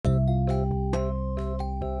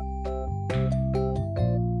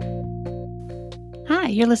Hi,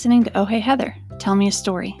 you're listening to Oh Hey Heather, Tell Me a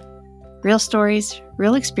Story. Real stories,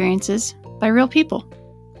 real experiences, by real people.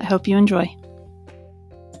 I hope you enjoy.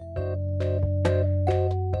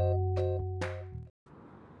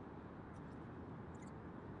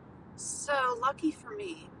 So, lucky for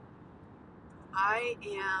me, I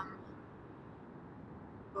am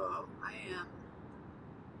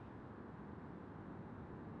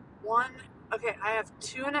I have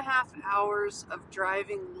 2.5 hours of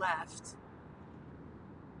driving left,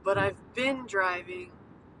 but I've been driving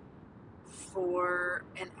for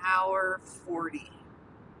an hour 40.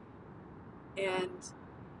 And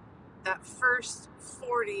that first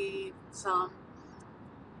 40 some,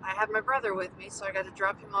 I had my brother with me, so I got to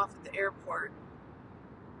drop him off at the airport.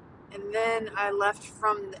 And then I left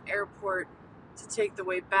from the airport to take the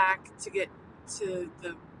way back to get to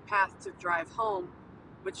the path to drive home,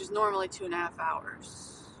 which is normally 2.5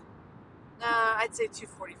 hours. I'd say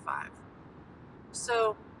 2:45.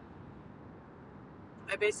 So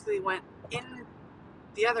I basically went in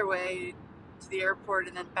the other way to the airport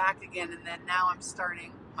and then back again, and then now I'm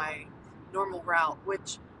starting my normal route,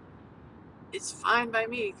 which is fine by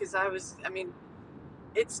me because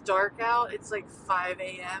it's dark out. It's like 5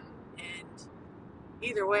 a.m. and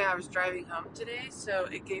either way I was driving home today, so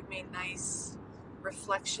it gave me nice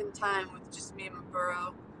reflection time with just me and my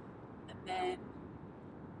burro, and then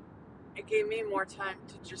it gave me more time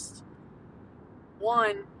to just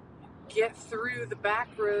get through the back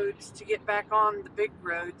roads to get back on the big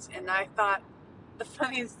roads. And I thought the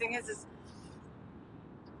funniest thing is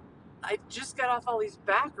I just got off all these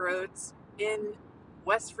back roads in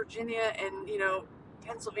West Virginia and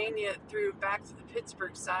Pennsylvania through back to the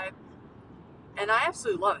Pittsburgh side, and I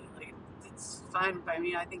absolutely love it. Like, it's fine by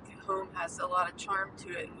me. I think home has a lot of charm to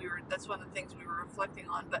it, and that's one of the things we were reflecting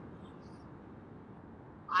on. But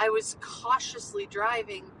I was cautiously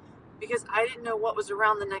driving because I didn't know what was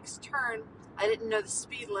around the next turn. I didn't know the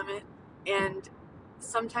speed limit, and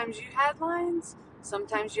sometimes you had lines,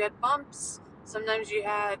 sometimes you had bumps, sometimes you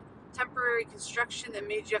had temporary construction that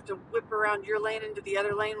made you have to whip around your lane into the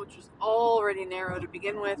other lane, which was already narrow to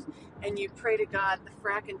begin with, and you pray to God the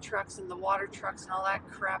fracking trucks and the water trucks and all that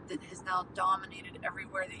crap that has now dominated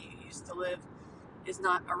everywhere that you used to live is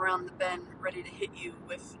not around the bend ready to hit you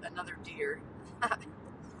with another deer.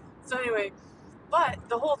 So anyway, but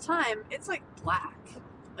the whole time it's like black.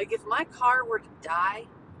 Like if my car were to die,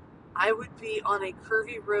 I would be on a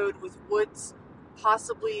curvy road with woods,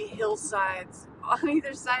 possibly hillsides on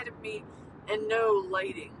either side of me, and no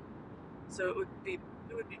lighting. So it would be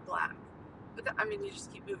black. But you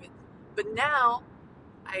just keep moving. But now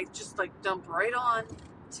I just dump right on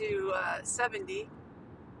to 70,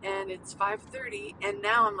 and it's 5:30, and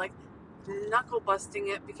now I'm knuckle busting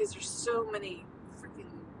it because there's so many freaking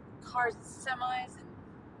cars and semis and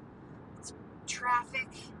it's traffic.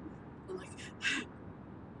 I'm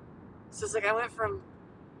so it's I went from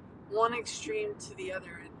one extreme to the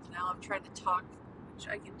other, and now I'm trying to talk, which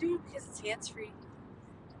I can do because it's hands-free,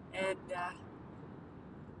 and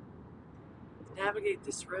navigate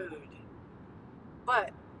this road.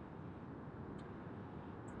 But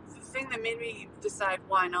the thing that made me decide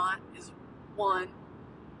why not is, one,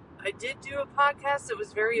 I did do a podcast that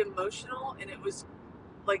was very emotional, and it was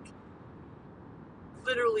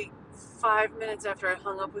literally 5 minutes after I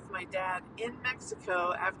hung up with my dad in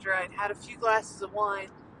Mexico, after I'd had a few glasses of wine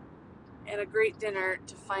and a great dinner,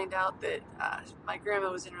 to find out that my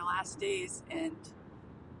grandma was in her last days, and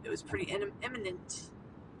it was pretty imminent.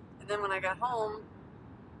 And then when I got home,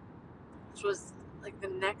 which was the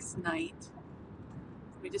next night,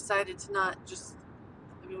 we decided to not just,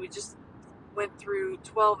 we just went through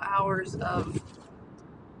 12 hours of,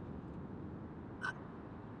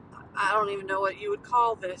 I don't even know what you would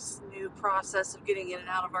call this new process of getting in and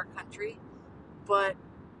out of our country, but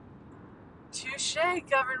touche,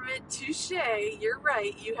 government, touche. You're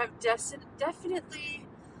right. You have definitely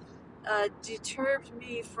deterred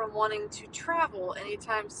me from wanting to travel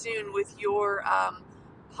anytime soon with your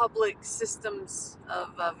public systems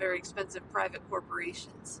of very expensive private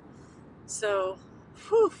corporations. So,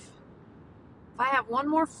 if I have one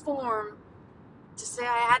more form to say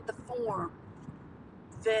I had the form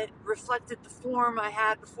that reflected the form I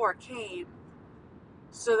had before I came,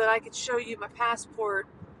 so that I could show you my passport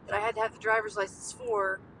that I had to have the driver's license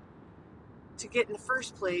for to get in the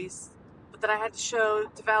first place, but that I had to show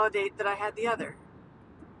to validate that I had the other.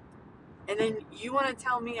 And then you want to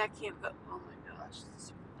tell me I can't vote? Oh my gosh.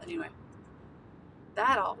 Anyway,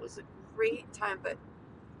 that all was a great time, but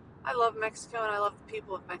I love Mexico and I love the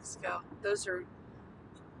people of Mexico.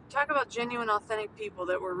 Talk about genuine, authentic people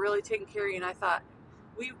that were really taking care of you. And I thought,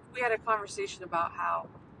 we had a conversation about how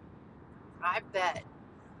I bet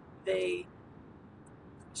they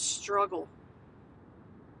struggle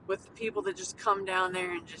with the people that just come down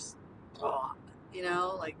there and just, oh, you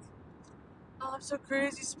know, like, oh, I'm so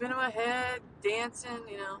crazy, spinning my head, dancing,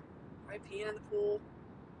 you know, right, peeing in the pool,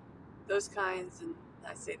 those kinds. And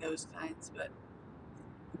I say those kinds, but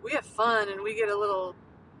we have fun and we get a little,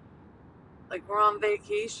 like, we're on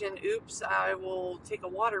vacation, oops, I will take a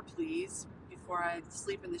water please before I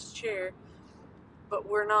sleep in this chair. But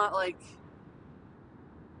we're not like,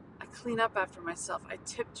 I clean up after myself, I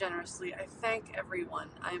tip generously, I thank everyone,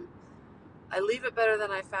 I leave it better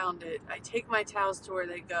than I found it, I take my towels to where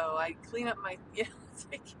they go, I clean up my, you know, it's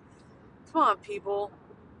like, come on, people.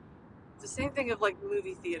 It's the same thing of like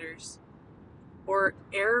movie theaters or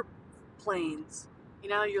airplanes. You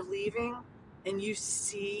know, you're leaving and you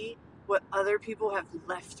see what other people have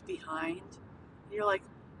left behind. And you're like,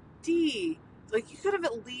 like, you could have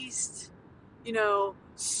at least, you know,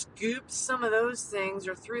 scooped some of those things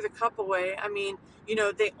or threw the cup away. I mean, you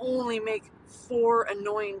know, they only make 4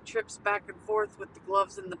 annoying trips back and forth with the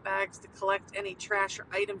gloves and the bags to collect any trash or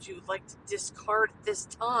items you would like to discard at this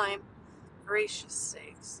time. Gracious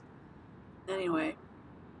sakes. Anyway,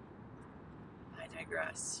 I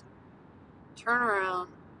digress. Turn around,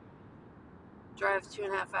 drive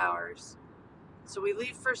 2.5 hours. So we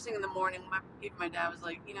leave first thing in the morning. Even my dad was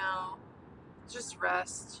like, you know, just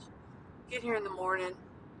rest. Get here in the morning.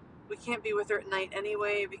 We can't be with her at night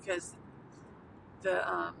anyway because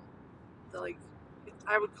the like,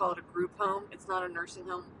 I would call it a group home. It's not a nursing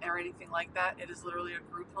home or anything like that. It is literally a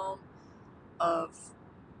group home of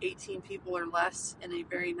 18 people or less in a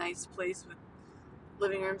very nice place with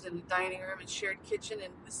living rooms and a dining room and shared kitchen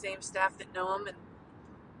and the same staff that know them and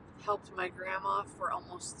helped my grandma for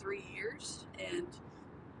almost 3 years and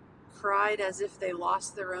cried as if they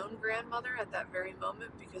lost their own grandmother at that very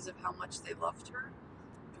moment because of how much they loved her,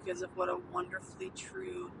 because of what a wonderfully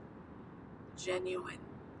true, genuine,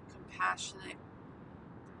 compassionate,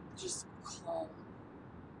 just calm,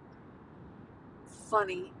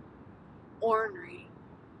 funny, ornery,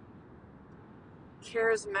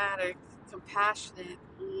 charismatic, compassionate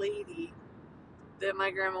lady that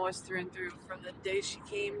my grandma was through and through from the day she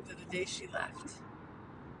came to the day she left.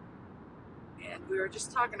 And we were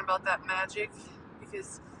just talking about that magic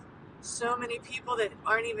because so many people that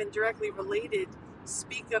aren't even directly related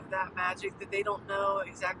speak of that magic that they don't know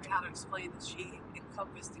exactly how to explain that she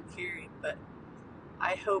encompassed and carried. But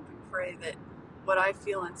I hope and pray that what I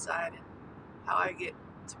feel inside and how I get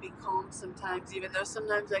to be calm sometimes, even though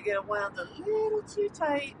sometimes I get wound a little too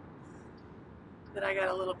tight, that I got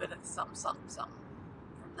a little bit of something from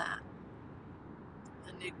that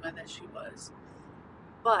enigma that she was.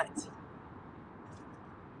 But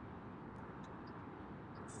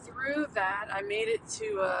through that, I made it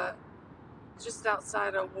to just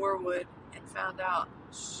outside of Warwood and found out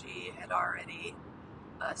she had already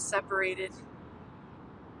separated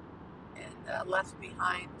and left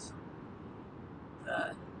behind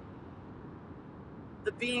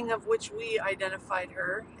the being of which we identified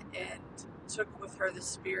her and took with her the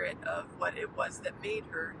spirit of what it was that made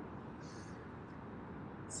her.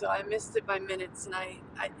 So I missed it by minutes, and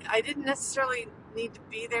I didn't necessarily need to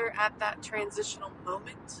be there at that transitional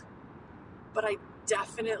moment, but I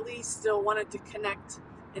definitely still wanted to connect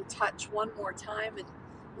and touch one more time and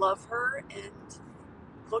love her and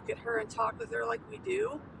look at her and talk with her like we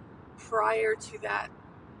do prior to that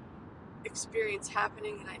experience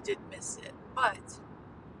happening, and I did miss it. But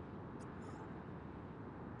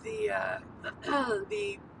the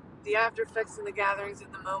after effects and the gatherings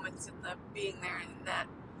and the moments and the being there and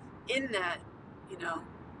in that, you know,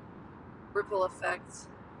 ripple effect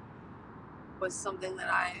was something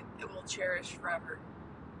that it will cherish forever.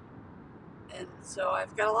 And so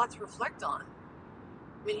I've got a lot to reflect on.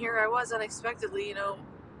 I mean, here I was unexpectedly, you know,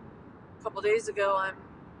 a couple days ago, I'm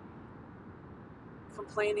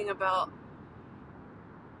complaining about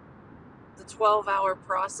the 12-hour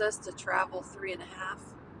process to travel 3.5.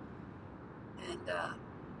 And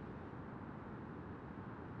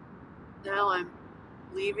now I'm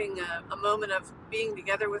leaving a moment of being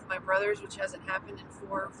together with my brothers, which hasn't happened in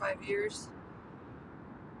 4 or 5 years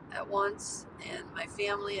at once, and my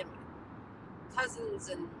family and cousins,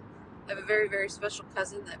 and I have a very, very special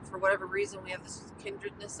cousin that for whatever reason we have this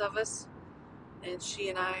kindredness of us, and she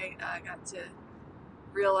and I got to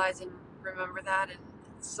realize and remember that and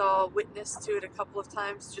saw witness to it a couple of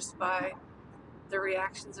times just by the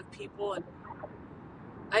reactions of people. And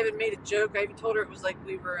I even made a joke. I even told her it was like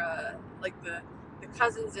we were like the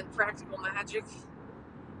cousins in Practical Magic,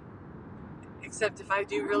 except if I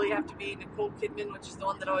do really have to be Nicole Kidman, which is the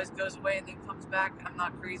one that always goes away and then comes back, I'm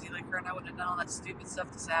not crazy like her, and I wouldn't have done all that stupid stuff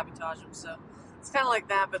to sabotage them. So It's kind of like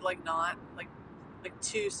that, but like not. Like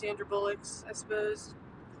two Sandra Bullocks, I suppose.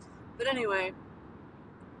 But anyway,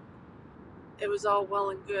 it was all well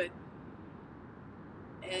and good.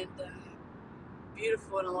 And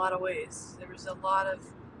beautiful in a lot of ways. There was a lot of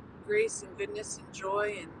grace and goodness and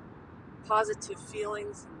joy and positive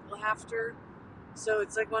feelings and laughter. So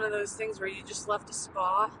it's like one of those things where you just left a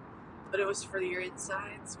spa, but it was for your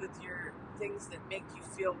insides with your things that make you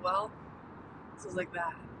feel well. So it's like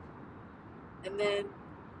that. And then,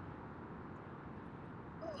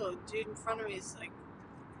 oh, dude in front of me is like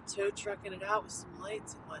tow trucking it out with some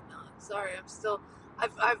lights and whatnot. Sorry,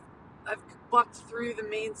 I've bucked through the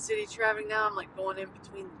main city traffic now. I'm like going in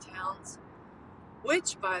between the towns.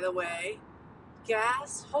 Which, by the way,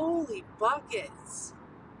 gas, holy buckets.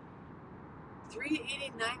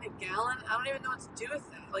 $3.89 a gallon? I don't even know what to do with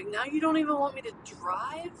that. Like, now you don't even want me to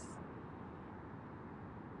drive?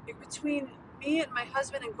 Like, between me and my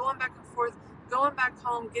husband and going back and forth, going back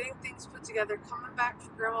home, getting things put together, coming back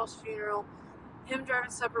for Grandma's funeral, him driving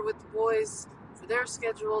separate with the boys for their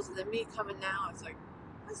schedules, and then me coming now, it's like,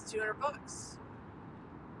 that's $200.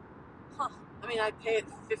 Huh. I mean, I'd pay it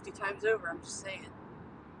 50 times over, I'm just saying.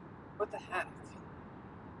 What the heck?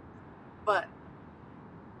 But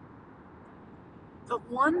the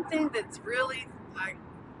one thing that's really,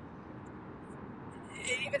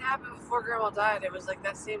 it even happened before Grandma died. It was like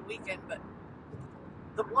that same weekend. But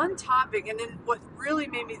the one topic, and then what really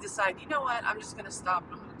made me decide, you know what, I'm just going to stop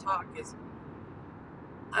and I'm going to talk, is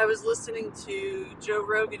I was listening to Joe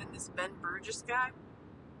Rogan and this Ben Burgess guy.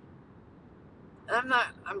 And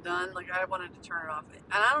I'm done. Like, I wanted to turn it off. And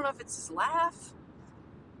I don't know if it's his laugh.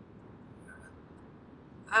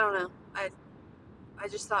 I don't know. I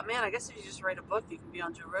just thought, man, I guess if you just write a book, you can be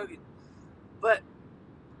on Joe Rogan. But,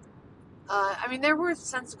 I mean, there were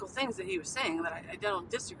sensible things that he was saying that I don't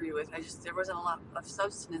disagree with. There wasn't a lot of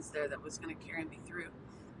substance there that was going to carry me through.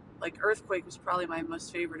 Like, Earthquake was probably my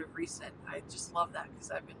most favorite of recent. I just love that because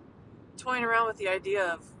I've been toying around with the idea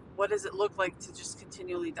of what does it look like to just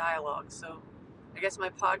continually dialogue. So I guess my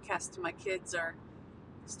podcast to my kids are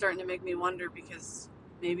starting to make me wonder, because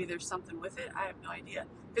maybe there's something with it. I have no idea.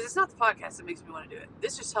 Because it's not the podcast that makes me want to do it.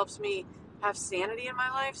 This just helps me have sanity in my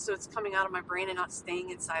life, so it's coming out of my brain and not staying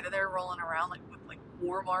inside of there, rolling around like with like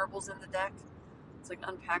more marbles in the deck. It's like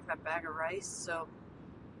unpack that bag of rice. So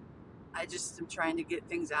I just am trying to get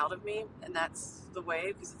things out of me, and that's the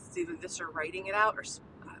way, because it's either this or writing it out, or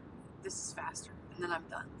this is faster, and then I'm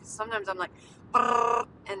done. Because sometimes I'm like,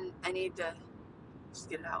 and I need to just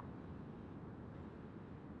get it out.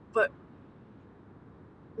 But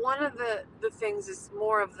one of the things is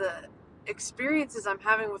more of the experiences I'm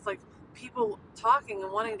having with like people talking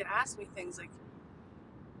and wanting to ask me things. Like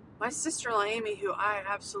my sister-in-law Amy, who I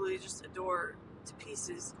absolutely just adore to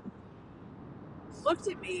pieces, looked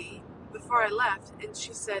at me before I left and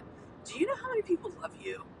she said, do you know how many people love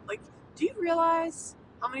you? Like, do you realize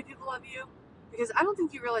how many people love you? Because I don't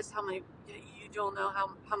think you realize how many, you don't know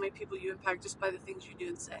how many people you impact just by the things you do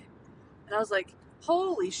and say. And I was like,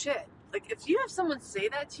 holy shit. Like, if you have someone say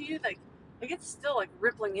that to you, like it's still like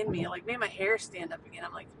rippling in me. It like made my hair stand up again.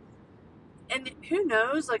 I'm like, and who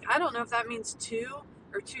knows? Like, I don't know if that means 2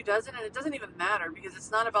 or 2 dozen, and it doesn't even matter, because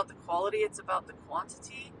it's not about the quality, it's about the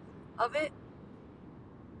quantity of it.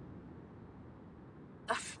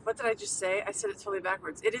 What did I just say? I said it totally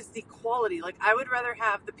backwards. It is the quality. Like, I would rather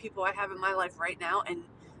have the people I have in my life right now, and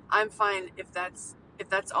I'm fine if that's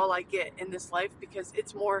all I get in this life, because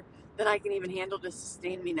it's more than I can even handle to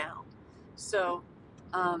sustain me now. So,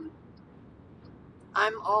 I'm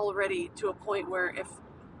already to a point where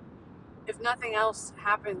if nothing else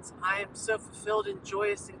happens, I am so fulfilled and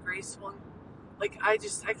joyous and graceful. Like, I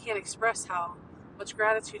can't express how much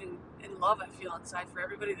gratitude and love I feel inside for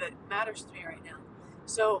everybody that matters to me right now.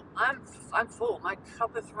 So I'm full. My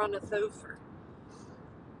cuppeth runneth over.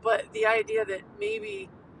 But the idea that maybe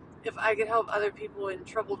if I could help other people in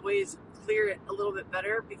troubled ways clear it a little bit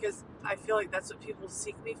better, because I feel like that's what people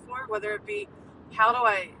seek me for, whether it be how do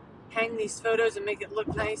I hang these photos and make it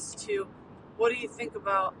look nice, to what do you think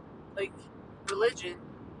about like religion.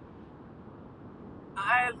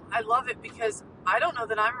 I love it because I don't know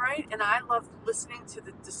that I'm right, and I love listening to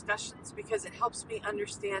the discussions because it helps me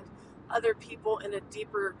understand other people in a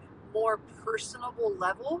deeper, more personable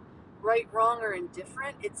level, right, wrong, or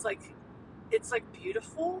indifferent. It's like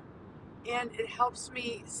beautiful, and it helps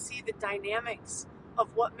me see the dynamics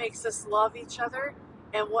of what makes us love each other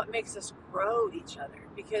and what makes us grow each other,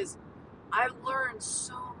 because I learn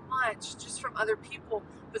so much just from other people,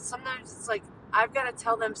 but sometimes it's like I've got to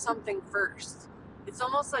tell them something first. It's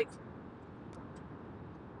almost like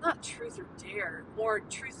not truth or dare, more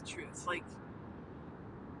truth. Like,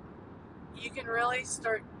 you can really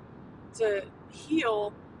start to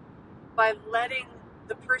heal by letting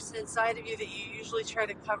the person inside of you that you usually try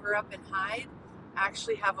to cover up and hide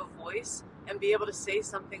actually have a voice and be able to say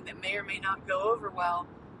something that may or may not go over well,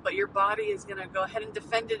 but your body is going to go ahead and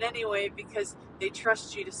defend it anyway because they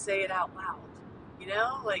trust you to say it out loud. You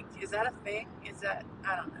know, like, is that a thing? Is that,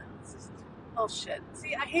 I don't know. It's just, oh shit.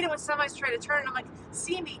 See, I hate it when semis try to turn and I'm like,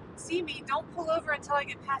 see me, don't pull over until I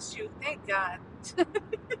get past you. Thank God.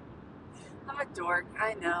 I'm a dork,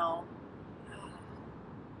 I know.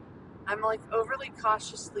 I'm like overly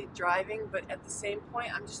cautiously driving, but at the same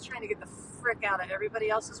point, I'm just trying to get the frick out of everybody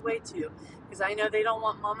else's way too, because I know they don't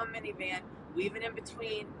want Mama Minivan weaving in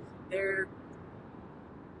between their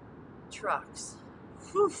trucks.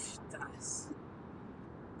 Whew, does.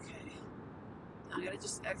 Okay, now I'm gonna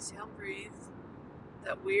just exhale and breathe.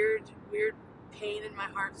 That weird pain in my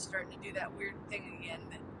heart's starting to do that weird thing again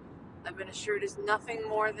that I've been assured is nothing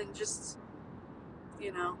more than just,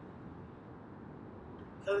 you know,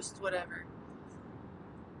 post whatever.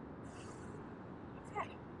 Okay.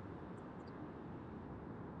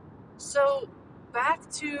 So back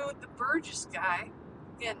to the Burgess guy.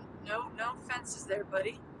 Again, no offenses there,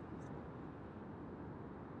 buddy.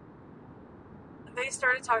 They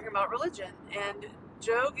started talking about religion, and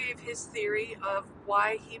Joe gave his theory of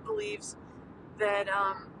why he believes that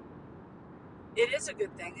it is a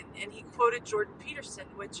good thing, and he quoted Jordan Peterson,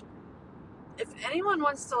 which, if anyone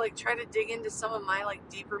wants to like try to dig into some of my like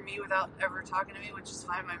deeper me without ever talking to me, which is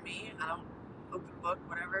fine by me, I don't open book,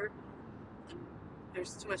 whatever.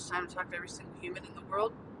 There's too much time to talk to every single human in the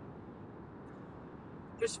world.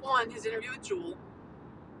 There's one, his interview with Jewel,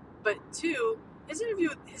 but two, his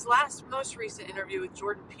most recent interview with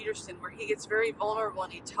Jordan Peterson, where he gets very vulnerable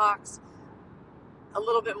and he talks a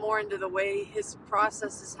little bit more into the way his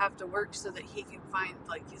processes have to work so that he can find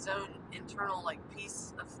like his own internal like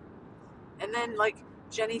peace of. And then like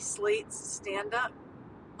Jenny Slate's stand-up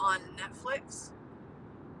on Netflix,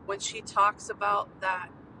 when she talks about that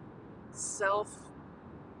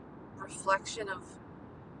self-reflection of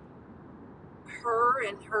her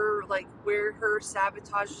and her, like where her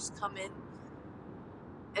sabotages come in.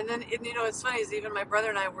 And then, you know, it's funny is even my brother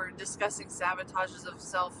and I were discussing sabotages of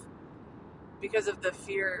self because of the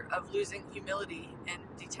fear of losing humility and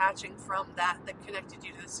detaching from that connected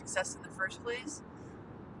you to the success in the first place.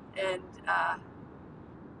 And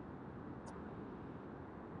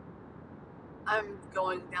I'm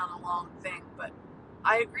going down a long thing, but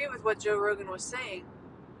I agree with what Joe Rogan was saying,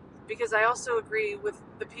 because I also agree with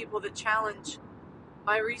the people that challenge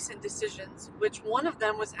my recent decisions, which one of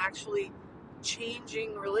them was actually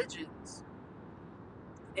changing religions.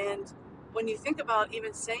 And when you think about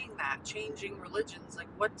even saying that, changing religions, like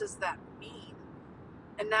what does that mean?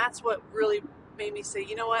 And that's what really made me say,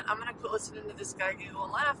 you know what, I'm going to quit listening to this guy giggle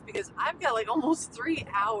and laugh, because I've got like almost 3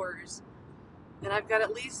 hours, and I've got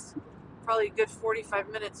at least probably a good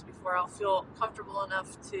 45 minutes before I'll feel comfortable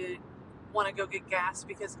enough to want to go get gas,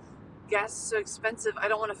 because gas is so expensive. I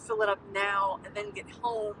don't want to fill it up now and then get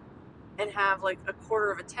home and have like a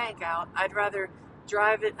quarter of a tank out. I'd rather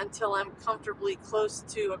drive it until I'm comfortably close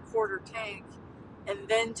to a quarter tank and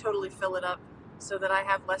then totally fill it up so that I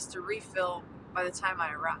have less to refill by the time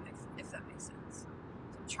I arrive, if that makes sense. So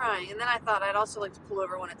I'm trying. And then I thought I'd also like to pull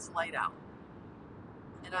over when it's light out.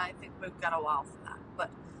 And I think we've got a while for that.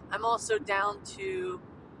 But I'm also down to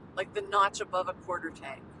like the notch above a quarter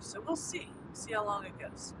tank. So we'll see. See how long it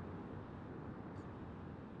goes.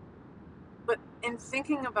 But in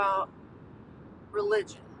thinking about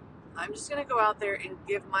religion, I'm just going to go out there and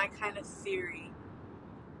give my kind of theory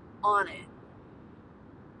on it.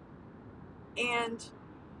 And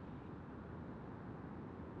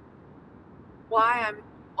why I'm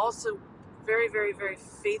also very, very, very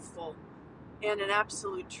faithful and an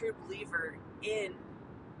absolute true believer in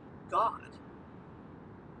God,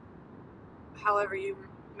 however you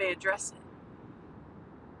may address it.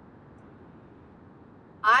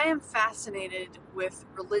 I am fascinated with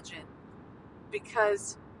religion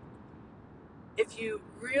because if you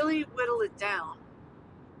really whittle it down,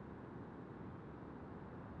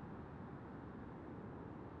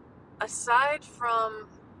 aside from,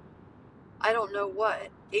 I don't know what,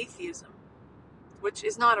 atheism, which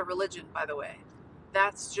is not a religion, by the way,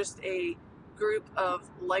 that's just a group of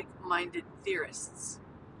like-minded theorists.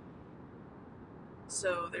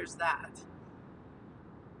 So there's that.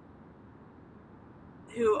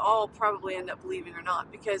 Who all probably end up believing or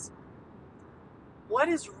not, because what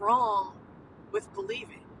is wrong with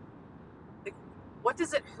believing? Like, what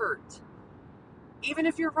does it hurt? Even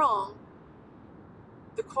if you're wrong,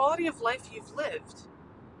 the quality of life you've lived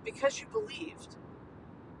because you believed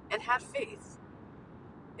and had faith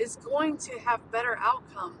is going to have better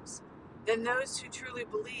outcomes than those who truly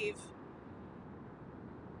believe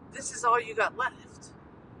this is all you got left.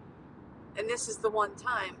 And this is the one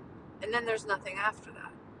time. And then there's nothing after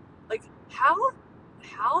that. Like,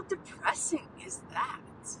 how depressing is that?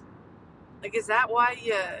 Like, is that why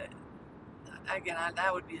you, again,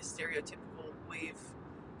 that would be a stereotypical wave.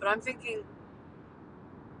 But I'm thinking,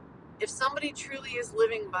 if somebody truly is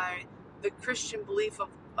living by the Christian belief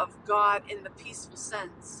of God in the peaceful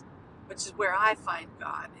sense, which is where I find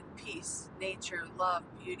God, in peace, nature, love,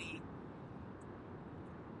 beauty,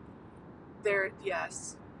 there,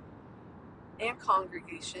 yes, and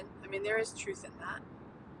congregation. I mean, there is truth in that.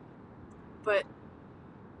 But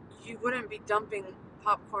you wouldn't be dumping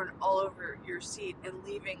popcorn all over your seat and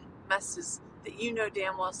leaving messes that you know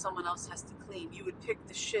damn well someone else has to clean. You would pick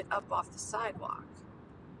the shit up off the sidewalk.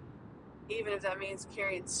 Even if that means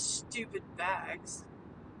carrying stupid bags.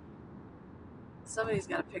 Somebody's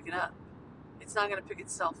got to pick it up. It's not going to pick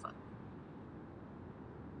itself up.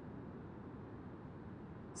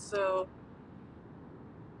 So,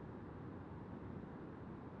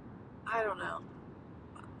 I don't know.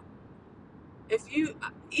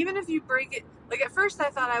 Even if you break it, like at first I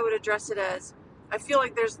thought I would address it as, I feel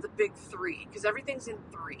like there's the big three, because everything's in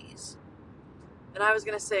threes. And I was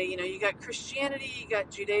going to say, you got Christianity, you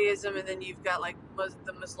got Judaism, and then you've got like the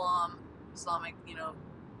Islamic,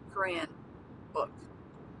 Quran book.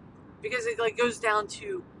 Because it like goes down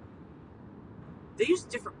to, they use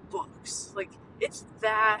different books. Like, it's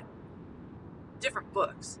that different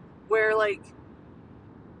books where like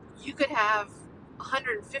you could have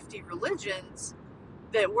 150 religions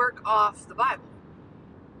that work off the Bible.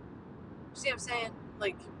 See what I'm saying?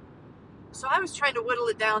 Like, so I was trying to whittle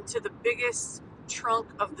it down to the biggest trunk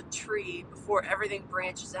of the tree before everything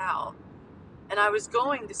branches out. And I was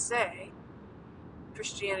going to say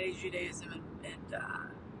Christianity, Judaism, and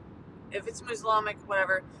if it's Islamic,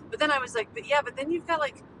 whatever. But then I was like, but then you've got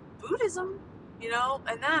like Buddhism,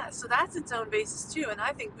 and so that's its own basis too. And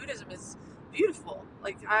I think Buddhism is beautiful.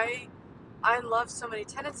 Like, I love so many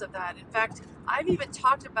tenets of that. In fact, I've even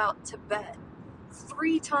talked about Tibet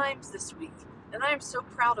 3 times this week, and I am so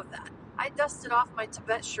proud of that. I dusted off my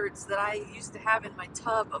Tibet shirts that I used to have in my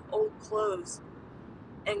tub of old clothes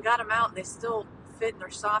and got them out, and they still fit and they're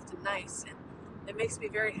soft and nice, and it makes me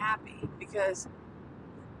very happy because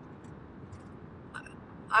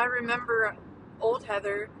I remember old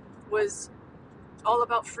Heather was all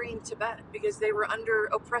about freeing Tibet because they were under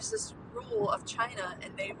oppressive rule of China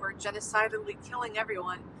and they were genocidally killing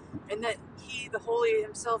everyone, and that the holy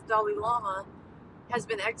himself, Dalai Lama, has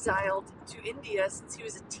been exiled to India since he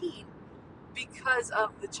was a teen because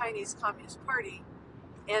of the Chinese Communist Party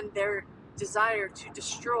and their desire to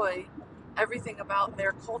destroy everything about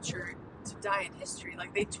their culture to die in history.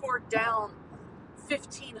 Like, they tore down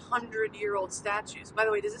 1,500-year-old statues. By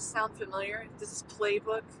the way, does this sound familiar? Does this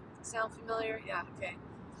playbook sound familiar? Yeah, okay.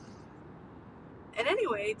 And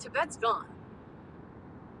anyway, Tibet's gone.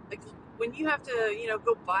 Like, when you have to,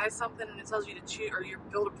 go buy something and it tells you to choose, or you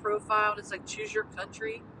build a profile and it's like, choose your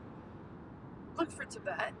country, look for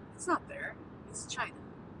Tibet. It's not there. It's China.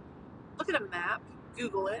 Look at a map.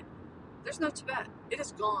 Google it. There's no Tibet. It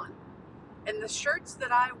is gone. And the shirts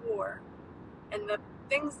that I wore and the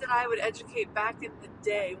things that I would educate back in the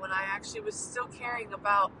day when I actually was still caring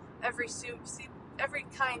about every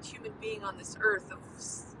kind human being on this earth of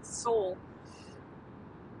soul,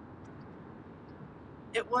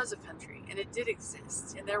 it was a country and it did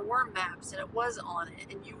exist and there were maps and it was on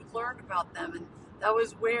it and you learned about them, and that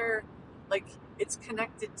was where, like, it's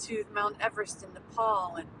connected to Mount Everest in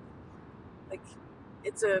Nepal, and like,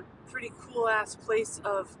 it's a pretty cool ass place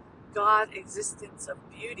of God existence, of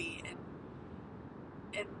beauty,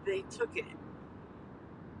 and they took it.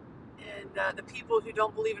 And the people who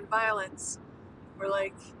don't believe in violence were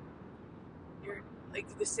like, you're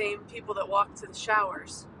like the same people that walk to the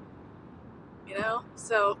showers,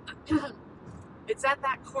 so it's at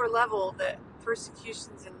that core level that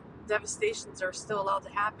persecutions and devastations are still allowed to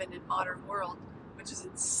happen in modern world, which is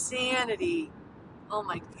insanity. Oh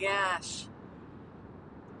my gosh.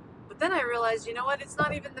 But then I realized, you know what, it's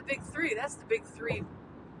not even the big three. That's the big three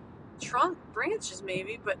trunk branches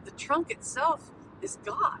maybe, but the trunk itself is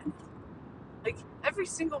God. Like, every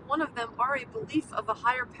single one of them are a belief of a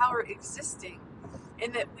higher power existing,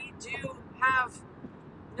 and that we do have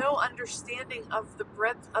no understanding of the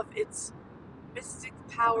breadth of its mystic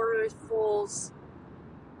powerfuls,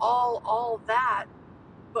 all that,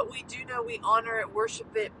 but we do know we honor it,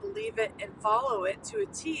 worship it, believe it, and follow it to a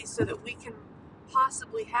T so that we can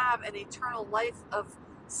possibly have an eternal life of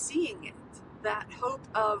seeing it, that hope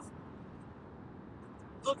of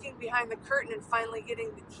looking behind the curtain and finally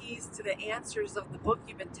getting the keys to the answers of the book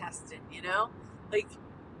you've been testing, you know? Like,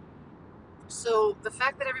 so the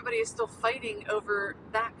fact that everybody is still fighting over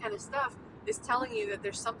that kind of stuff is telling you that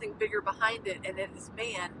there's something bigger behind it, and it is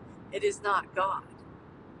man, it is not God.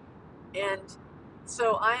 And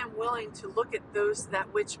so I am willing to look at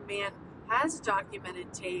that which man has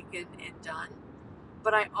documented, taken, and done.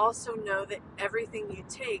 But I also know that everything you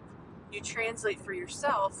take, you translate for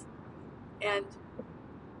yourself. And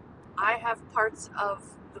I have parts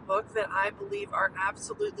of the book that I believe are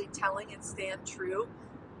absolutely telling and stand true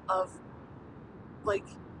of, like,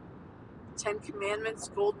 10 Commandments,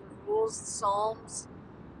 Golden Rules, Psalms.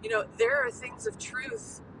 You know, there are things of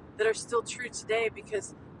truth that are still true today,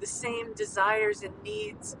 because the same desires and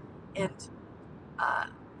needs and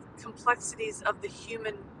complexities of the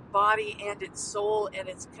human body and its soul and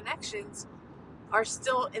its connections are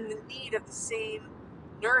still in the need of the same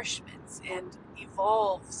nourishments, and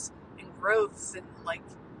evolves and growths and, like,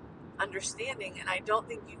 understanding. And I don't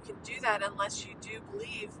think you can do that unless you do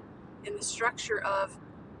believe in the structure of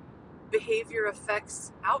behavior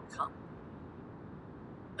affects outcome.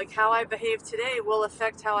 Like, how I behave today will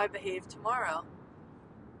affect how I behave tomorrow.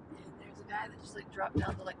 And there's a guy that just, like, dropped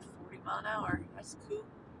down to, like, 40 mile an hour. That's cool.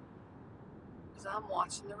 Because I'm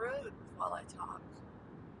watching the road while I talk.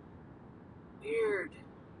 Weird.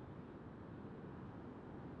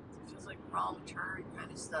 It feels like wrong turn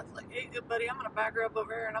kind of stuff. Like, hey, good buddy, I'm going to back her up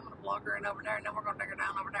over here, and I'm going to block her in over there, and then we're going to take her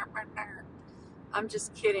down over there, right there. I'm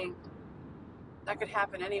just kidding. That could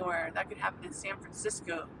happen anywhere. That could happen in San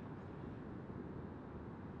Francisco.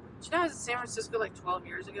 Do you know I was in San Francisco like 12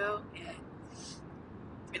 years ago, and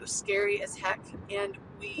it was scary as heck. And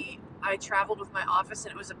I traveled with my office,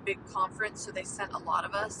 and it was a big conference, so they sent a lot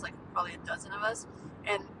of us, like probably a dozen of us.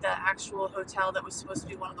 And the actual hotel that was supposed to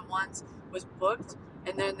be one of the ones was booked.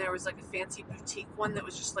 And then there was like a fancy boutique one that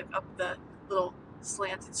was just like up the little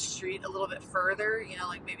slanted street a little bit further, you know,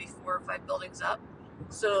 like maybe 4 or 5 buildings up.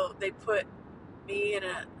 So they put me in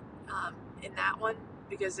that one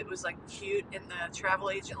because it was like cute, and the travel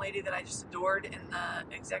agent lady that I just adored in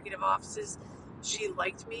the executive offices, she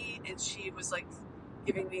liked me, and she was like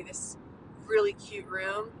giving me this really cute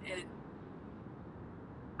room, and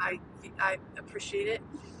I appreciate it.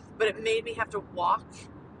 But it made me have to walk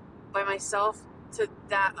by myself to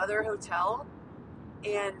that other hotel,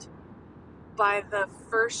 and by the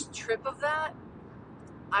first trip of that,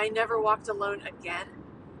 I never walked alone again.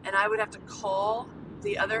 And I would have to call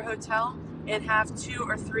the other hotel and have 2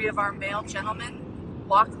 or 3 of our male gentlemen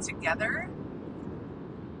walk together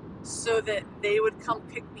so that they would come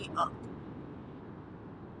pick me up.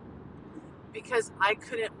 Because I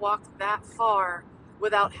couldn't walk that far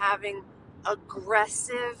without having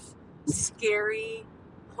aggressive, scary,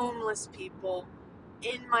 homeless people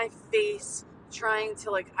in my face trying to,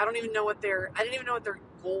 like, I didn't even know what their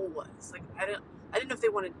goal was. Like, I didn't know if they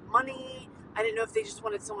wanted money. I didn't know if they just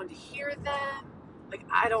wanted someone to hear them. Like,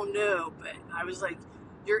 I don't know, but I was like,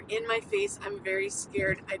 you're in my face. I'm very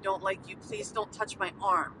scared. I don't like you. Please don't touch my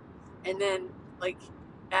arm. And then, like,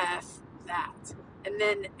 F that. And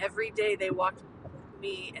then every day they walked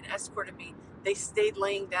me and escorted me. They stayed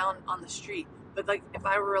laying down on the street. But, like, if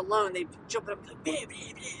I were alone, they'd jump up and be like, blah,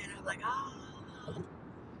 blah, blah. And I'm like, ah.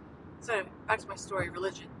 So anyway, back to my story,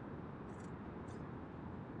 religion.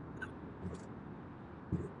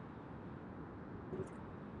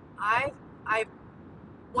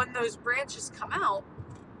 When those branches come out,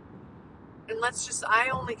 and I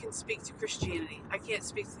only can speak to Christianity. I can't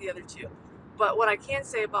speak to the other 2. But what I can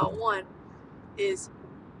say about one is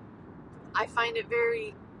I find it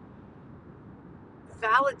very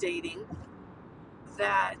validating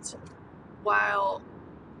that while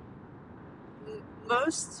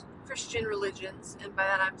most Christian religions, and by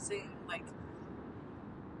that I'm saying, like,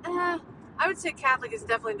 I would say Catholic is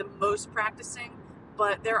definitely the most practicing,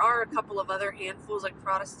 but there are a couple of other handfuls, like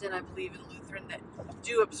Protestant, I believe, and Lutheran, that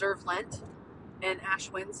do observe Lent and Ash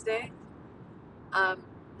Wednesday.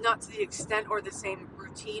 Not to the extent or the same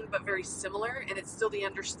routine, but very similar, and it's still the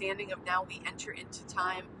understanding of now we enter into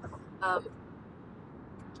time of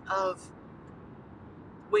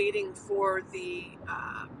waiting for the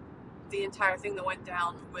entire thing that went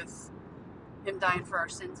down with him dying for our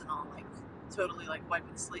sins and all, like, totally, like,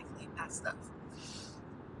 wiping the slate clean, that stuff.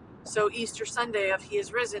 So Easter Sunday of He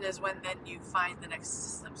is Risen is when then you find the next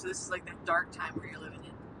system. So this is like that dark time where you're living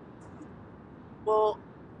in. Well,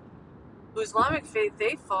 Islamic faith,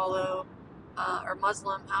 they follow, or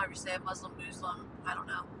Muslim, however you say it, Muslim, I don't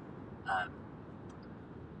know.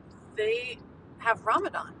 They have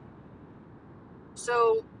Ramadan.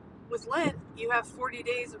 So with Lent, you have 40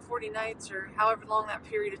 days and 40 nights, or however long that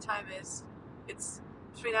period of time is. It's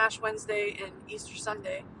between Ash Wednesday and Easter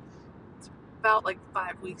Sunday, it's about like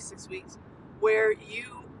 5 weeks, 6 weeks, where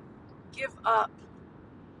you give up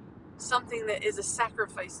something that is a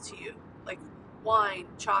sacrifice to you, like wine,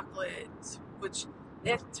 chocolate, which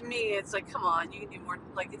to me, it's like, come on, you can do more.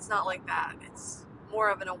 Like, it's not like that. It's more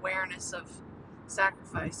of an awareness of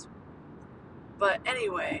sacrifice. But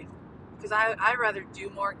anyway, because I rather do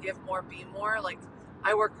more, give more, be more. Like,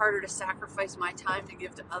 I work harder to sacrifice my time to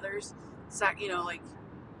give to others. Like,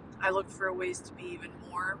 I look for ways to be even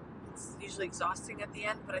more. It's usually exhausting at the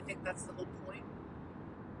end, but I think that's the whole point.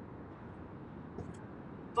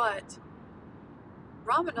 But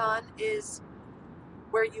Ramadan is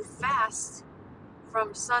where you fast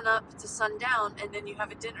from sun up to sundown, and then you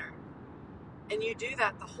have a dinner. And you do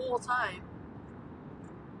that the whole time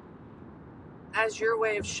as your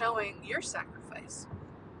way of showing your sacrifice.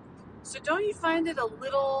 So don't you find it a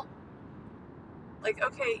little like,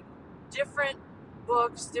 okay, different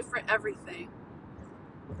books, different everything,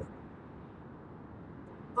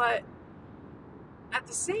 but at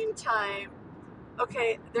the same time,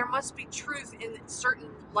 okay, there must be truth in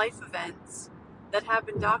certain life events that have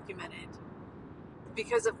been documented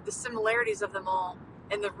because of the similarities of them all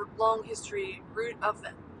and the long history root of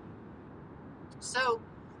them. So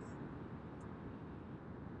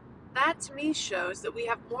that to me shows that we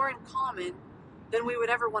have more in common than we would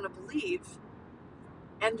ever want to believe,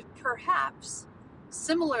 and perhaps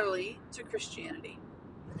similarly to Christianity.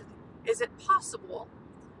 Is it possible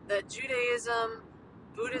that Judaism,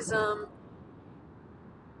 Buddhism,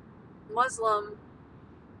 Muslim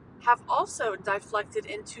have also deflected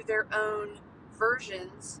into their own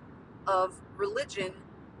versions of religion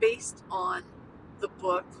based on the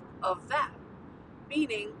book of that?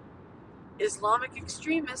 Meaning, Islamic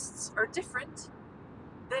extremists are different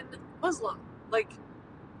than Muslim. Like,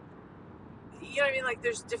 you know what I mean? Like,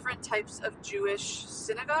 there's different types of Jewish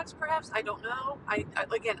synagogues, perhaps. I don't know. I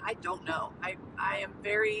don't know. I am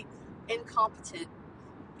very incompetent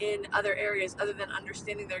in other areas other than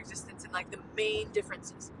understanding their existence and, like, the main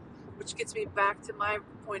differences, which gets me back to my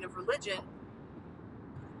point of religion.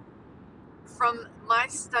 From my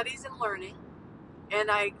studies and learning, and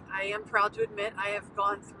I am proud to admit I have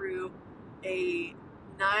gone through a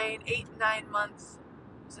 9 months,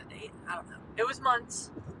 was it 8? I don't know. It was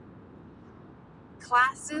months,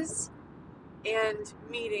 classes and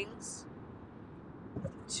meetings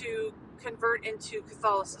to convert into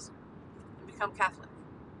Catholicism and become Catholic.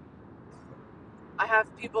 I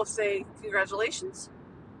have people say, congratulations.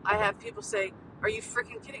 I have people say, are you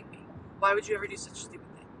freaking kidding me? Why would you ever do such a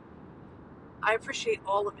stupid thing? I appreciate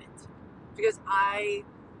all of it because I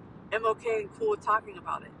am okay and cool with talking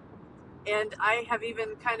about it. And I have even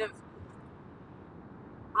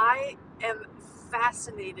I am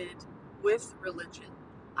fascinated with religion.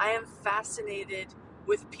 I am fascinated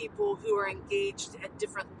with people who are engaged at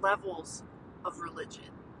different levels of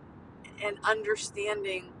religion and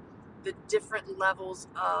understanding the different levels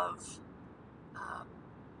of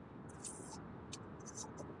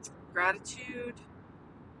gratitude,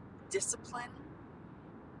 discipline,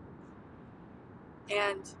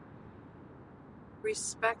 and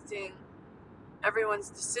respecting everyone's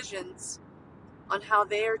decisions on how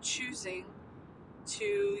they are choosing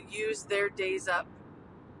to use their days up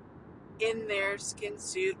in their skin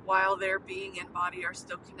suit while their being and body are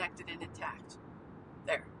still connected and intact.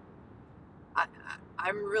 There.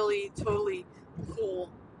 I'm really totally cool.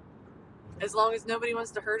 As long as nobody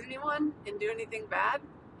wants to hurt anyone and do anything bad,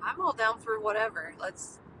 I'm all down for whatever.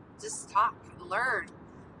 Let's just talk and learn.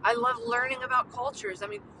 I love learning about cultures. I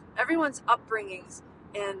mean, everyone's upbringings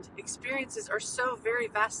and experiences are so very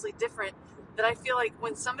vastly different that I feel like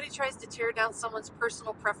when somebody tries to tear down someone's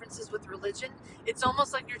personal preferences with religion, it's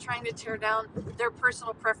almost like you're trying to tear down their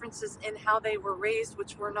personal preferences in how they were raised,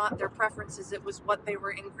 which were not their preferences. It was what they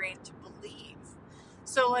were ingrained to believe.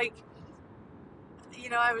 So, like, you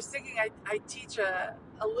know, I was thinking I teach a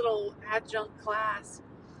little adjunct class,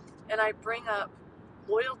 and I bring up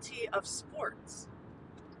loyalty of sports.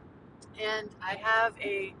 And I have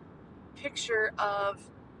a picture of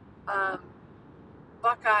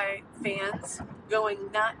Buckeye fans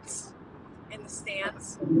going nuts in the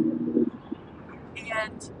stands.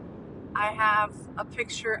 And I have a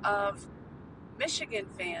picture of Michigan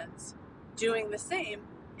fans doing the same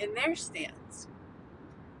in their stands.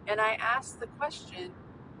 And I asked the question,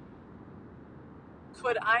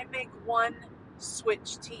 could I make one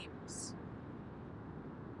switch teams?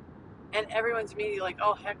 And everyone's immediately like,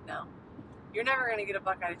 oh, heck no. You're never going to get a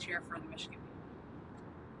Buckeye to cheer for the Michigan people.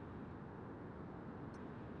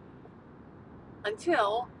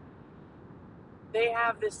 Until they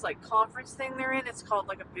have this, like, conference thing they're in. It's called,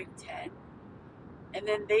 like, a Big Ten. And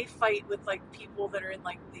then they fight with like people that are in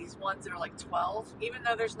like these ones that are like 12, even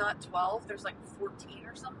though there's not 12, there's like 14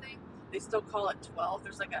 or something. They still call it 12.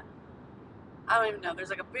 There's like a, I don't even know, there's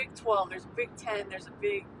like a big 12, there's a big 10, there's a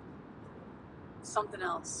big something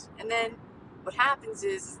else. And then what happens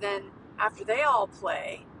is then after they all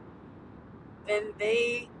play, then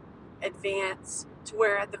they advance to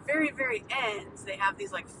where at the very, very end, they have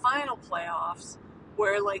these like final playoffs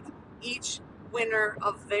where like each winner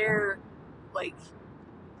of their like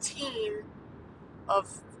team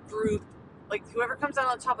of group, like whoever comes out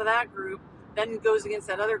on top of that group then goes against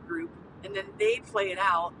that other group, and then they play it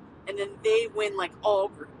out, and then they win like all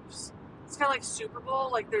groups. It's kind of like Super Bowl.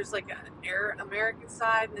 Like there's like an American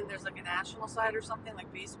side, and then there's like a national side or something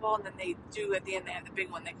like baseball, and then they do at the end they have the big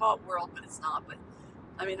one. They call it World, but it's not. But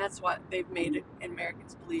I mean that's what they've made it,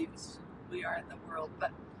 Americans believe we are in the world,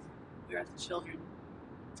 but we are the children.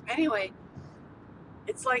 Anyway,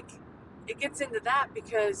 it's like it gets into that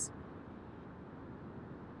because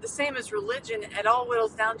the same as religion, it all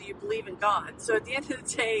whittles down to you believe in God. So at the end of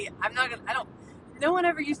the day, no one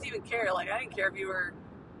ever used to even care. Like I didn't care if you were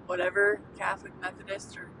whatever, Catholic,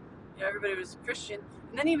 Methodist, or everybody was Christian.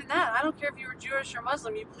 And then even that, I don't care if you were Jewish or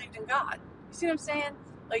Muslim, you believed in God. You see what I'm saying?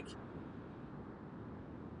 Like,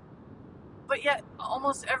 but yet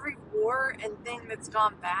almost every war and thing that's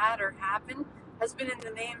gone bad or happened has been in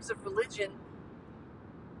the names of religion.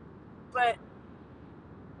 But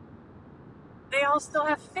they all still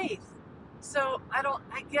have faith. So I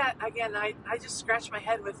just scratch my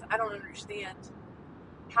head with, I don't understand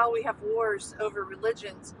how we have wars over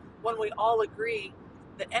religions when we all agree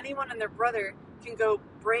that anyone and their brother can go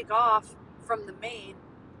break off from the main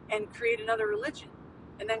and create another religion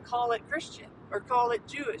and then call it Christian or call it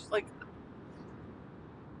Jewish. Like,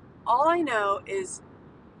 all I know is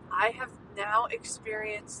I have now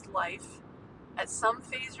experienced life at some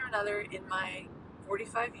phase or another in my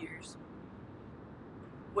 45 years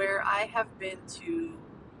where I have been to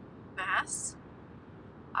Mass,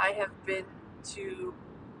 I have been to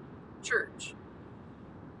church,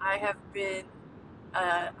 I've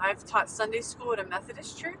taught Sunday school at a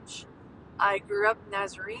Methodist church, I grew up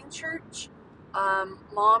Nazarene church,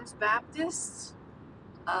 Mom's Baptist,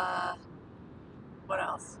 what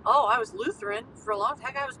else? Oh, I was Lutheran for a long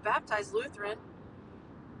time. Heck, I was baptized Lutheran,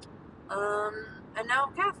 and now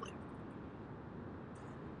I'm Catholic.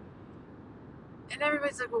 And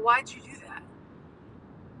everybody's like, well, why'd you do that?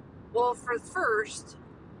 Well, for first,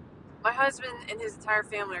 my husband and his entire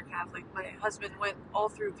family are Catholic. My husband went all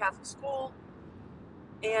through Catholic school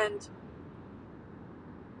and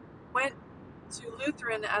went to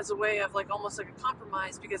Lutheran as a way of like almost like a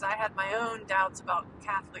compromise because I had my own doubts about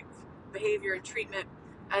Catholic behavior and treatment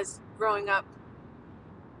as growing up.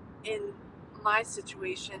 In my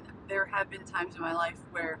situation, there have been times in my life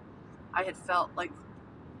where I had felt like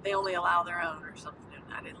they only allow their own or something, and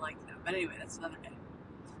I didn't like that. But anyway, that's another day.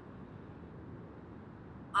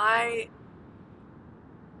 I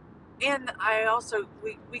also,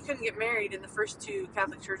 we couldn't get married in the first two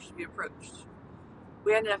Catholic churches we approached.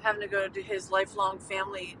 We ended up having to go to his lifelong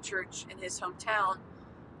family church in his hometown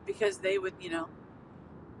because they would,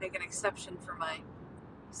 make an exception for my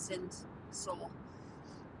sinned soul.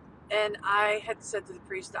 And I had said to the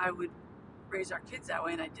priest I would raise our kids that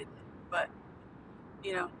way, and I didn't. But,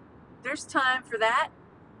 there's time for that.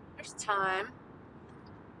 There's time.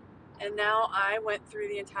 And now I went through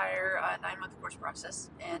the entire 9-month course process,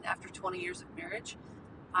 and after 20 years of marriage,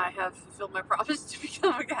 I have fulfilled my promise to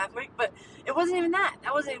become a Catholic. But it wasn't even that.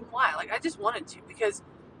 That wasn't even why. Like, I just wanted to, because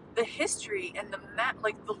the history and the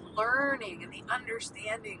learning and the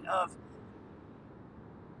understanding of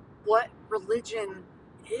what religion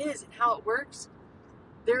is and how it works,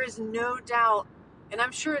 there is no doubt. And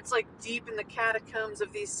I'm sure it's like deep in the catacombs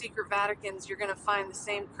of these secret Vaticans, you're going to find the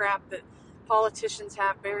same crap that politicians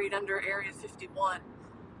have buried under Area 51.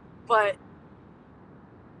 But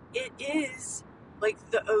it is like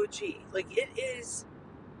the OG. Like, it is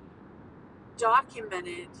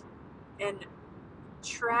documented and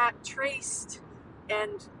traced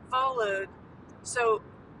and followed. So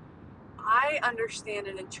I understand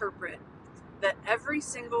and interpret that every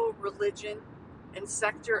single religion and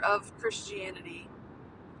sector of Christianity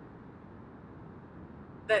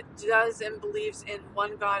that does and believes in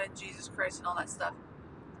one God and Jesus Christ and all that stuff,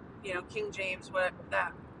 King James, whatever,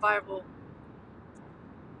 that Bible,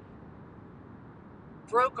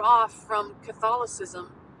 broke off from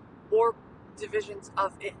Catholicism or divisions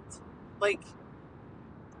of it. Like,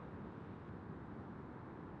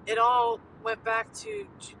 it all went back to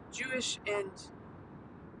Jewish and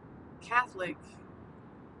Catholic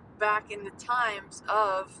back in the times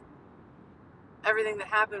of everything that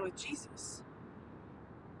happened with Jesus.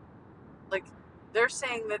 Like, they're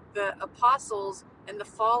saying that the apostles and the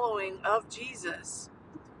following of Jesus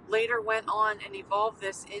later went on and evolved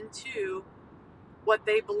this into what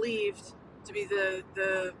they believed to be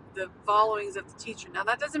the followings of the teacher. Now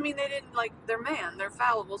that doesn't mean they didn't, like, they're man, they're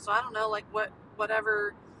fallible, so I don't know, like,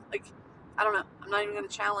 whatever, like, I don't know. I'm not even going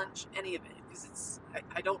to challenge any of it because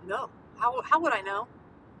I don't know. How would I know?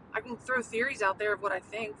 I can throw theories out there of what I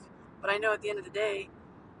think, but I know at the end of the day,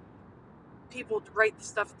 people write the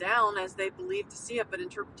stuff down as they believe to see it, but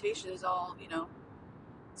interpretation is all,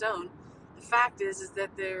 its own. The fact is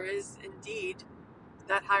that there is indeed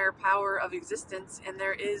that higher power of existence, and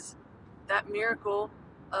there is that miracle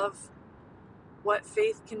of what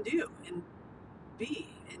faith can do and be.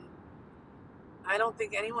 And I don't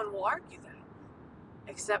think anyone will argue that,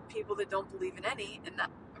 except people that don't believe in any. And that,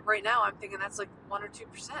 right now, I'm thinking that's like 1 or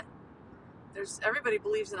 2%. Everybody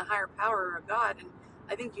believes in a higher power or a God, and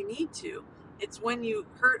I think you need to. It's when you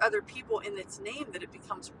hurt other people in its name that it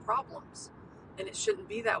becomes problems, and it shouldn't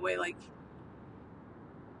be that way. Like,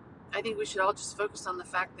 I think we should all just focus on the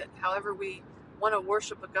fact that however we want to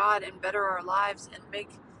worship a God and better our lives and make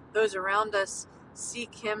those around us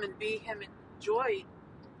seek Him and be Him and enjoy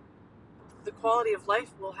the quality of life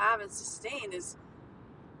we'll have and sustain is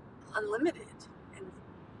unlimited and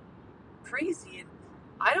crazy. And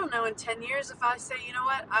I don't know in 10 years if I say, you know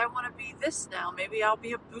what, I want to be this now. Maybe I'll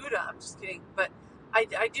be a Buddha. I'm just kidding. But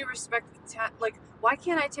I do respect like, why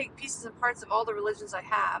can't I take pieces and parts of all the religions I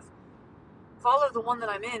have, follow the one that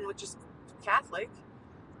I'm in, which is Catholic,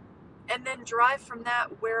 and then derive from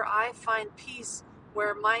that where I find peace,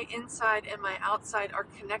 where my inside and my outside are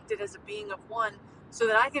connected as a being of one, so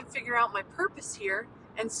that I can figure out my purpose here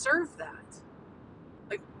and serve that.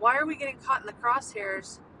 Like, why are we getting caught in the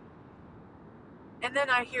crosshairs? And then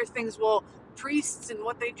I hear things, well, priests and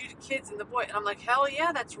what they do to kids and the boy, and I'm like, hell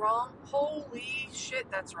yeah, that's wrong. Holy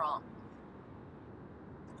shit, that's wrong.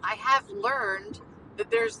 I have learned that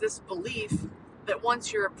there's this belief that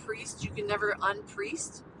once you're a priest, you can never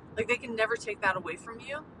unpriest. Like, they can never take that away from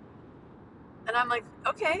you. And I'm like,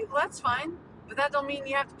 okay, well, that's fine. But that don't mean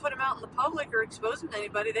you have to put them out in the public or expose them to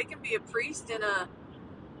anybody. They can be a priest in a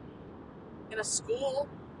school,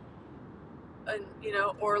 and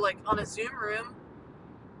or like on a Zoom room.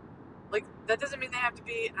 Like, that doesn't mean they have to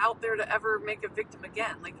be out there to ever make a victim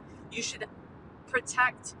again. Like, you should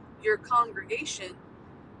protect your congregation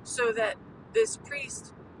so that this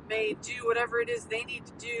priest may do whatever it is they need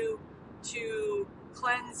to do to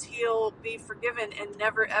cleanse, heal, be forgiven, and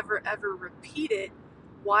never, ever, ever repeat it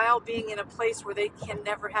while being in a place where they can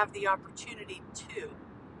never have the opportunity to.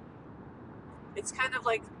 It's kind of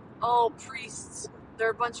like, oh, priests,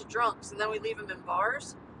 they're a bunch of drunks, and then we leave them in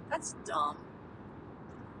bars. That's dumb.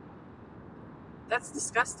 That's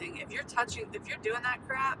disgusting. If you're doing that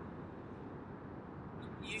crap,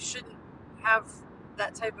 you shouldn't have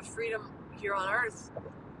that type of freedom here on earth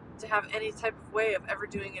to have any type of way of ever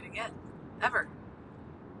doing it again. Ever.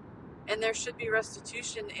 And there should be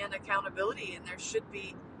restitution and accountability, and there should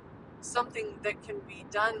be something that can be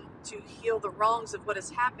done to heal the wrongs of what has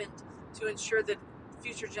happened, to ensure that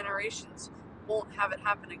future generations won't have it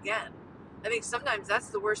happen again. I think sometimes that's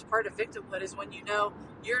the worst part of victimhood, is when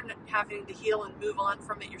you're having to heal and move on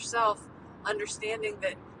from it yourself, understanding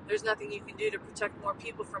that there's nothing you can do to protect more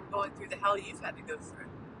people from going through the hell you've had to go through.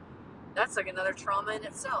 That's like another trauma in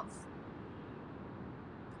itself.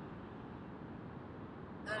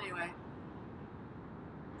 Anyway,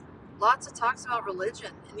 lots of talks about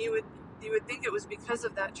religion, and you would think it was because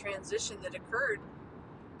of that transition that occurred,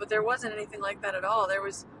 but there wasn't anything like that at all. There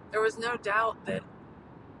was no doubt that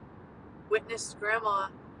witnessed Grandma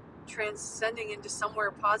transcending into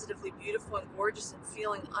somewhere positively beautiful and gorgeous and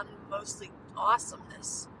feeling mostly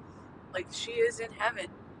awesomeness. Like, she is in heaven.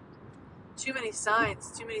 Too many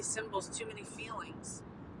signs, too many symbols, too many feelings.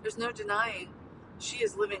 There's no denying she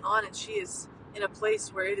is living on, and she is in a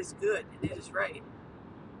place where it is good and it is right.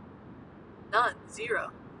 None.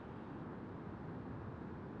 Zero.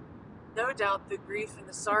 No doubt the grief and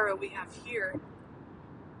the sorrow we have here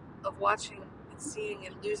of watching and seeing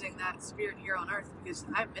and losing that spirit here on earth, because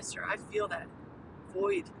I miss her. I feel that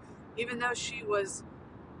void. Even though she was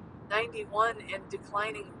 91 and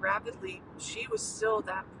declining rapidly, she was still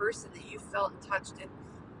that person that you felt and touched and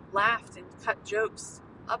laughed and cut jokes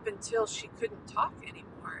up until she couldn't talk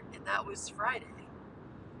anymore, and that was Friday.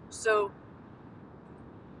 So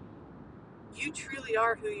you truly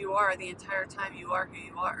are who you are the entire time you are who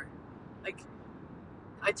you are. Like,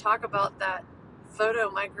 I talk about that photo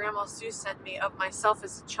my grandma Sue sent me of myself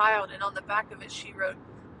as a child, and on the back of it she wrote,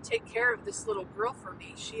 "Take care of this little girl for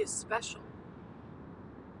me. She is special."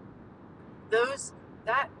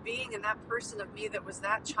 that being and that person of me that was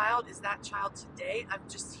that child is that child today. I'm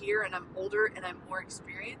just here and I'm older and I'm more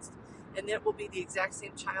experienced. And it will be the exact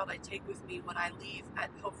same child I take with me when I leave at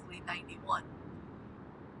hopefully 91.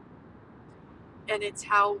 And it's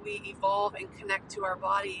how we evolve and connect to our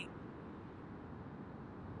body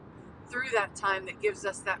through that time that gives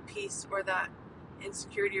us that peace or that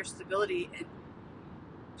insecurity or stability. And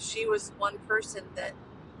she was one person that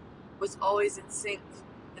was always in sync,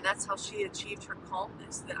 and that's how she achieved her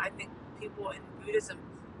calmness that I think people in Buddhism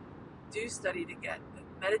do study to get,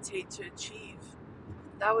 meditate to achieve.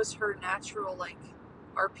 That was her natural, like,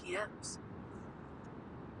 RPMs.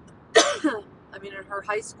 I mean, in her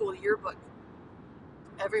high school yearbook,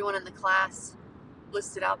 everyone in the class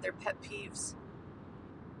listed out their pet peeves,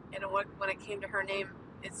 and when it came to her name,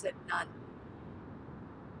 it said none.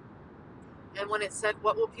 And when it said,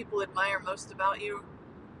 what will people admire most about you?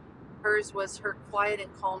 Hers was her quiet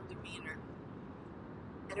and calm demeanor.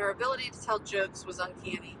 And her ability to tell jokes was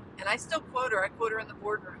uncanny. And I still quote her. I quote her in the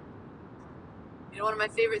boardroom. You know, one of my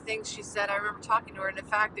favorite things she said, I remember talking to her, and in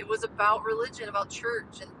fact, it was about religion, about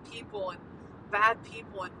church and people and bad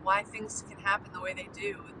people and why things can happen the way they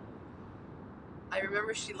do. And I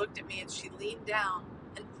remember she looked at me and she leaned down.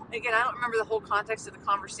 And again, I don't remember the whole context of the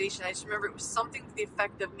conversation. I just remember it was something to the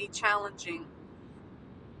effect of me challenging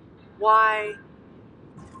why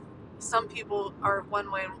some people are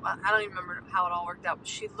one way. I don't even remember how it all worked out, but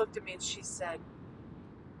she looked at me and she said,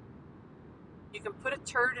 you can put a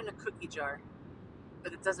turd in a cookie jar,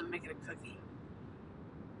 but it doesn't make it a cookie.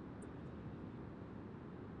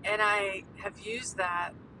 And I have used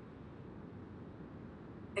that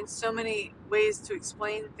in so many ways to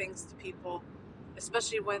explain things to people,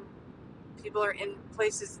 especially when people are in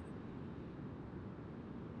places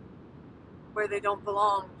where they don't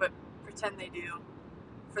belong, but pretend they do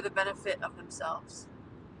for the benefit of themselves.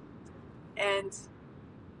 And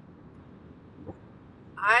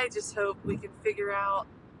I just hope we can figure out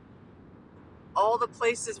all the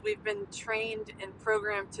places we've been trained and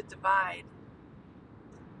programmed to divide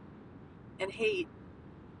and hate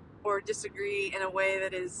or disagree in a way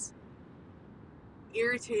that is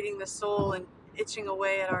irritating the soul and itching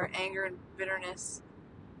away at our anger and bitterness,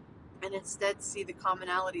 and instead see the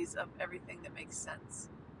commonalities of everything that makes sense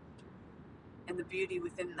and the beauty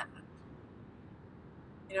within that.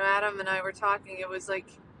 You know, Adam and I were talking, it was like,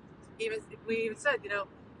 we even said, you know,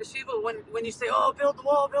 there's people, when you say, oh, build the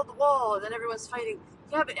wall, and then everyone's fighting.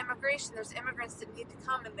 Yeah, but immigration, there's immigrants that need to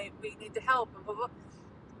come and we need to help and blah, blah.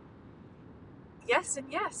 Yes and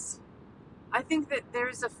yes. I think that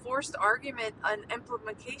there's a forced argument, an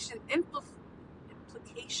implication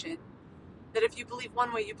that if you believe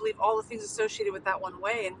one way, you believe all the things associated with that one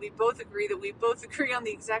way. And we both agree that we both agree on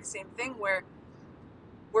the exact same thing, where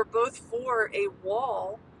we're both for a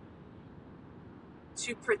wall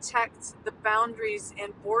to protect the boundaries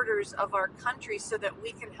and borders of our country so that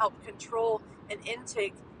we can help control and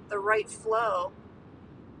intake the right flow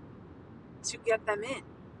to get them in.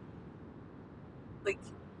 Like,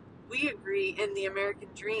 we agree in the American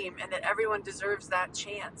dream and that everyone deserves that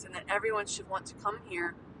chance and that everyone should want to come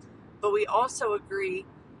here. But we also agree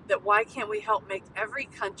that why can't we help make every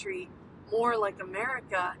country more like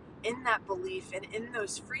America in that belief and in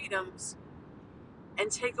those freedoms,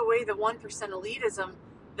 and take away the 1% elitism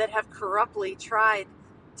that have corruptly tried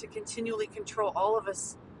to continually control all of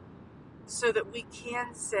us, so that we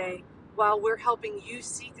can say, while we're helping you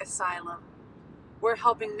seek asylum, we're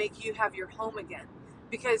helping make you have your home again.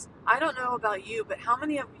 Because I don't know about you, but how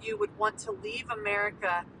many of you would want to leave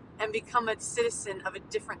America and become a citizen of a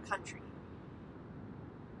different country?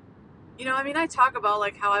 You know, I mean, I talk about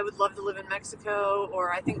like how I would love to live in Mexico,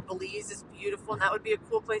 or I think Belize is beautiful and that would be a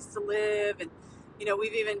cool place to live. And, you know,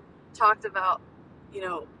 we've even talked about, you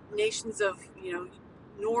know, nations of, you know,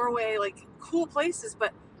 Norway, like cool places.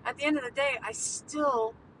 But at the end of the day, I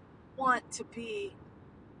still want to be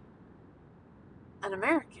an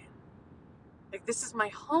American. Like, this is my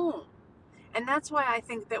home. And that's why I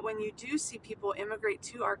think that when you do see people immigrate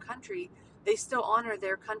to our country, they still honor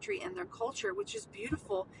their country and their culture, which is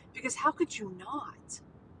beautiful, because how could you not?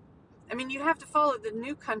 I mean, you have to follow the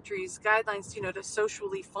new country's guidelines, you know, to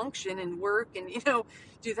socially function and work and, you know,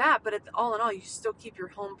 do that. But all in all, you still keep your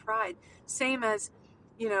home pride. Same as,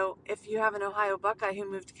 you know, if you have an Ohio Buckeye who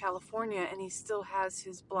moved to California and he still has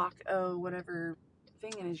his Block O, whatever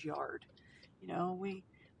thing in his yard. You know, we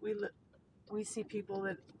see people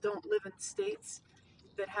that don't live in states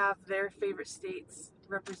that have their favorite state's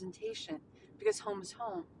representation, because home is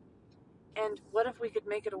home. And what if we could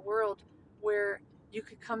make it a world where you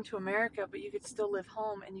could come to America, but you could still live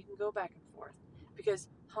home and you can go back and forth? Because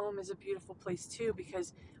home is a beautiful place too,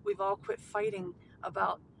 because we've all quit fighting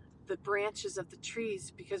about the branches of the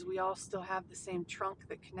trees because we all still have the same trunk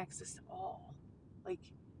that connects us all. Like,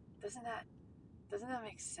 doesn't that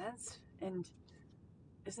make sense? And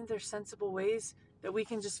isn't there sensible ways that we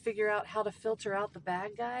can just figure out how to filter out the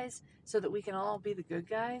bad guys so that we can all be the good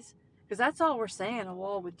guys? Because that's all we're saying a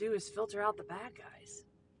wall would do is filter out the bad guys.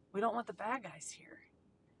 We don't want the bad guys here.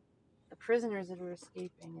 The prisoners that are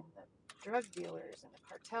escaping, and the drug dealers, and the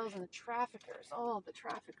cartels, and the traffickers, all the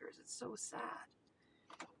traffickers. It's so sad.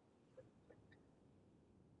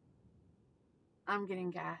 I'm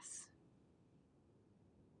getting gas.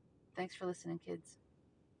 Thanks for listening, kids.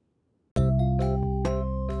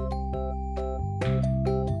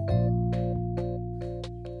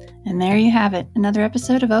 And there you have it, another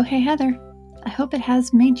episode of Oh Hey Heather. I hope it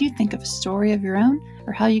has made you think of a story of your own,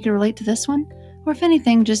 or how you could relate to this one, or if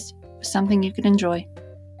anything, just something you could enjoy.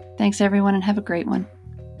 Thanks everyone, and have a great one.